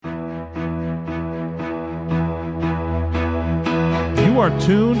are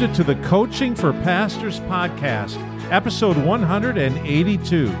tuned to the Coaching for Pastors podcast, episode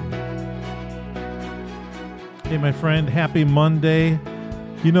 182. Hey, my friend, happy Monday.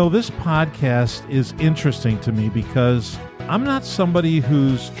 You know, this podcast is interesting to me because I'm not somebody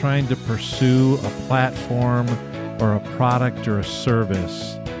who's trying to pursue a platform or a product or a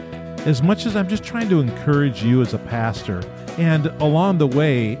service, as much as I'm just trying to encourage you as a pastor, and along the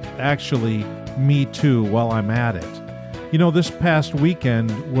way, actually, me too, while I'm at it. You know, this past weekend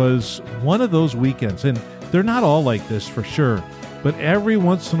was one of those weekends, and they're not all like this for sure, but every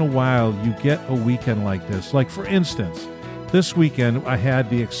once in a while you get a weekend like this. Like, for instance, this weekend I had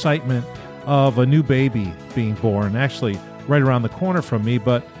the excitement of a new baby being born, actually right around the corner from me,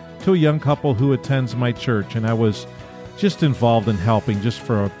 but to a young couple who attends my church, and I was just involved in helping just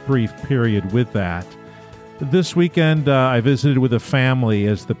for a brief period with that. This weekend I visited with a family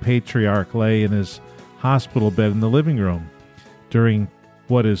as the patriarch lay in his hospital bed in the living room during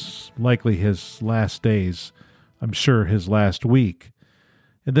what is likely his last days, I'm sure his last week.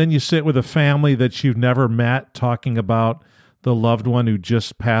 And then you sit with a family that you've never met talking about the loved one who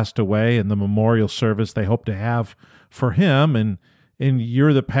just passed away and the memorial service they hope to have for him, and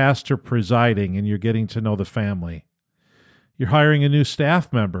you're the pastor presiding and you're getting to know the family. You're hiring a new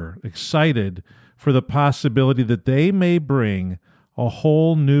staff member, excited for the possibility that they may bring a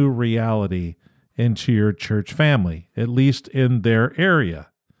whole new reality into your church family, at least in their area.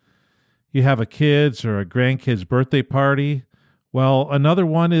 You have a kid's or a grandkid's birthday party. Well, another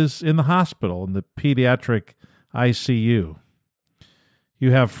one is in the hospital, in the pediatric ICU.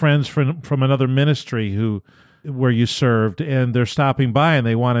 You have friends from another ministry where you served, and they're stopping by and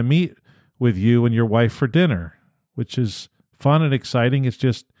they want to meet with you and your wife for dinner, which is fun and exciting. It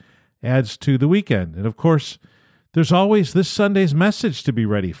just adds to the weekend. And of course, there's always this Sunday's message to be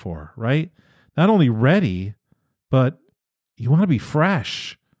ready for, right? Not only ready, but you want to be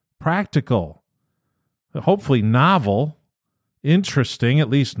fresh, practical, hopefully novel, interesting, at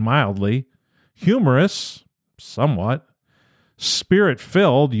least mildly, humorous, somewhat,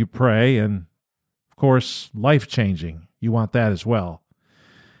 spirit-filled, you pray, and of course, life-changing. You want that as well.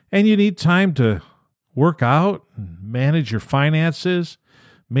 And you need time to work out, manage your finances,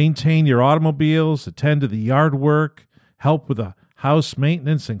 maintain your automobiles, attend to the yard work, help with the house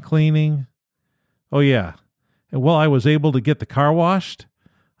maintenance and cleaning. Oh, yeah. And while I was able to get the car washed,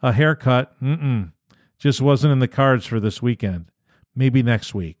 a haircut, just wasn't in the cards for this weekend. Maybe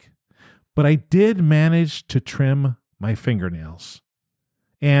next week. But I did manage to trim my fingernails.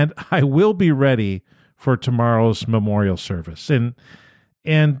 And I will be ready for tomorrow's memorial service.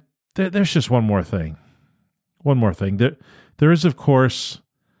 And there's just one more thing. One more thing. There is, of course,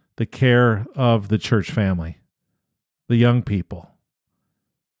 the care of the church family, the young people.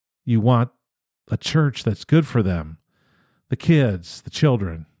 You want a church that's good for them, the kids, the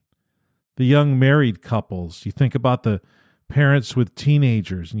children, the young married couples. You think about the parents with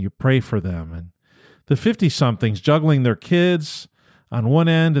teenagers and you pray for them, and the 50-somethings juggling their kids on one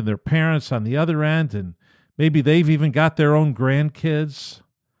end and their parents on the other end, and maybe they've even got their own grandkids.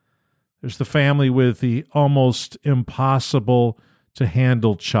 There's the family with the almost impossible to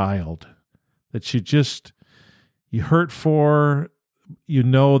handle child that you hurt for. You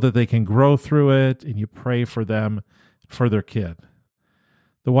know that they can grow through it, and you pray for them, for their kid.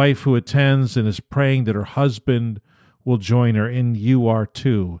 The wife who attends and is praying that her husband will join her, and you are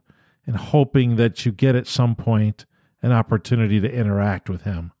too, and hoping that you get at some point an opportunity to interact with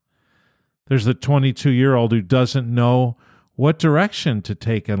him. There's the 22-year-old who doesn't know what direction to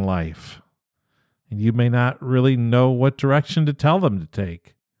take in life, and you may not really know what direction to tell them to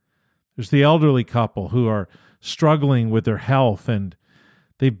take. There's the elderly couple who are struggling with their health, and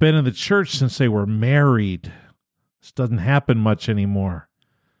they've been in the church since they were married. This doesn't happen much anymore.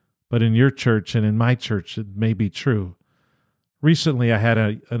 But in your church and in my church, it may be true. Recently, I had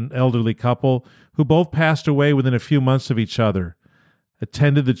an elderly couple who both passed away within a few months of each other,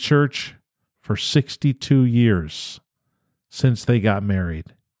 attended the church for 62 years since they got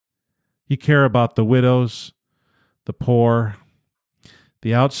married. You care about the widows, the poor,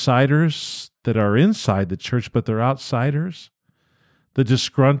 the outsiders that are inside the church, but they're outsiders, the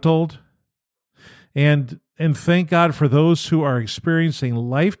disgruntled, and thank God for those who are experiencing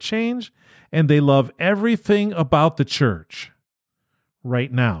life change and they love everything about the church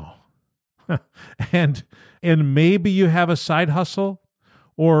right now. and maybe you have a side hustle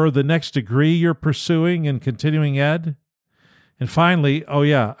or the next degree you're pursuing in continuing ed. And finally, oh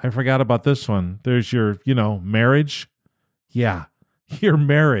yeah, I forgot about this one. There's your, marriage. Yeah, your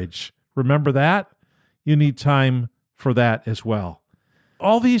marriage. Remember that? You need time for that as well.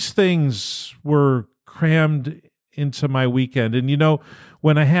 All these things were crammed into my weekend. And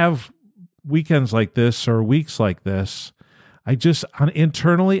when I have weekends like this or weeks like this,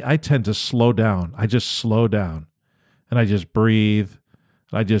 internally, I tend to slow down. I just slow down and I just breathe.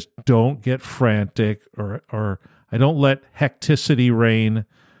 I just don't get frantic or I don't let hecticity reign.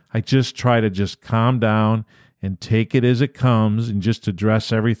 I just try to just calm down and take it as it comes and just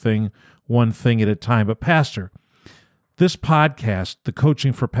address everything one thing at a time. But Pastor, this podcast, the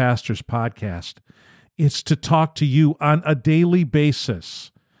Coaching for Pastors podcast, it's to talk to you on a daily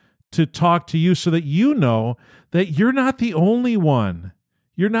basis, to talk to you so that you know that you're not the only one.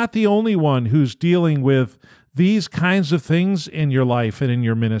 You're not the only one who's dealing with these kinds of things in your life and in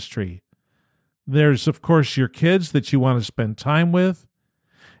your ministry. There's, of course, your kids that you want to spend time with.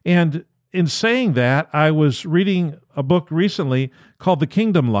 And in saying that, I was reading a book recently called The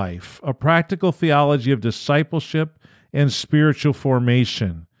Kingdom Life, A Practical Theology of Discipleship and Spiritual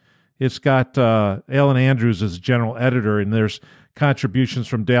Formation. It's got Alan Andrews as general editor, and there's contributions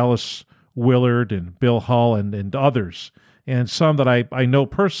from Dallas Willard and Bill Hull and others, and some that I know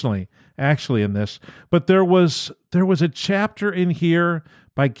personally, actually, in this. But there was a chapter in here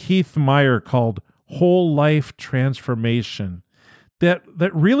by Keith Meyer called Whole Life Transformation that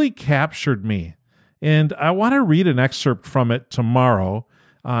really captured me. And I want to read an excerpt from it tomorrow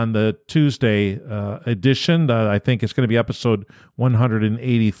on the Tuesday edition. I think it's going to be episode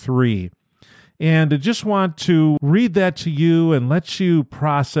 183. And I just want to read that to you and let you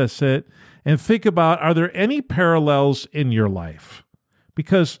process it and think about, are there any parallels in your life?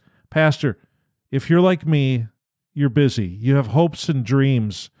 Because, Pastor, if you're like me, you're busy. You have hopes and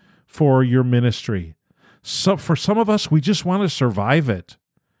dreams for your ministry. So for some of us, we just want to survive it.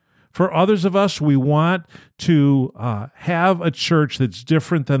 For others of us, we want to have a church that's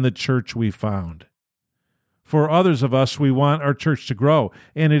different than the church we found. For others of us, we want our church to grow,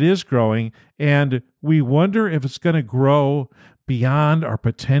 and it is growing, and we wonder if it's going to grow beyond our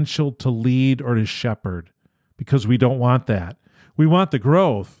potential to lead or to shepherd, because we don't want that. We want the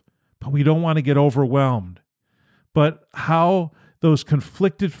growth, but we don't want to get overwhelmed. But how those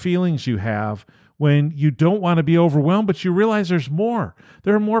conflicted feelings you have when you don't want to be overwhelmed, but you realize there's more.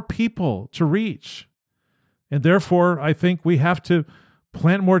 There are more people to reach. And therefore, I think we have to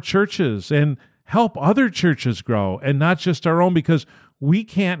plant more churches and help other churches grow and not just our own, because we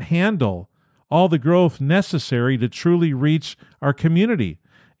can't handle all the growth necessary to truly reach our community.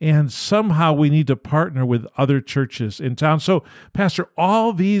 And somehow we need to partner with other churches in town. So, Pastor,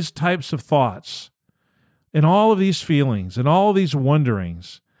 all these types of thoughts and all of these feelings and all of these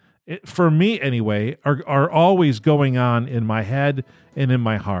wonderings, for me anyway, are always going on in my head and in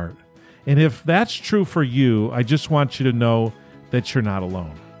my heart. And if that's true for you, I just want you to know that you're not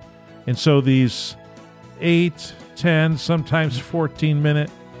alone. And so these 8, 10, sometimes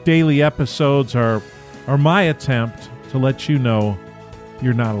 14-minute daily episodes are my attempt to let you know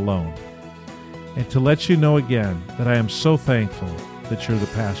you're not alone. And to let you know again that I am so thankful that you're the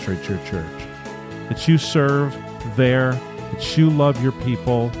pastor at your church, that you serve there, that you love your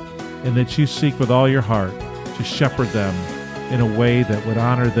people, and that you seek with all your heart to shepherd them in a way that would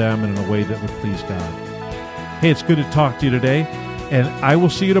honor them and in a way that would please God. Hey, it's good to talk to you today, and I will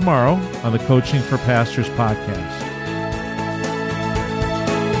see you tomorrow on the Coaching for Pastors podcast.